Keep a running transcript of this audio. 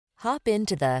Hop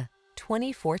into the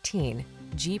 2014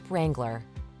 Jeep Wrangler.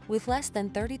 With less than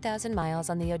 30,000 miles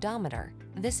on the odometer,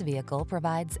 this vehicle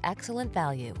provides excellent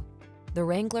value. The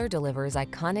Wrangler delivers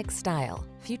iconic style,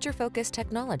 future-focused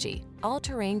technology,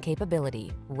 all-terrain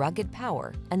capability, rugged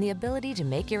power, and the ability to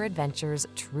make your adventures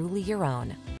truly your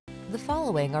own. The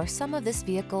following are some of this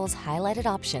vehicle's highlighted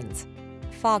options: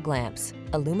 fog lamps,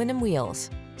 aluminum wheels,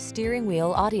 steering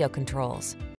wheel audio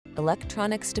controls,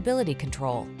 electronic stability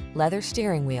control, leather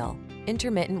steering wheel,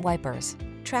 intermittent wipers,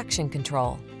 traction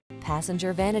control,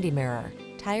 passenger vanity mirror,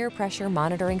 tire pressure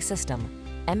monitoring system,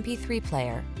 MP3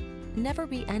 player. Never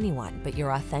be anyone but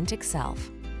your authentic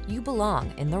self. You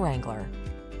belong in the Wrangler.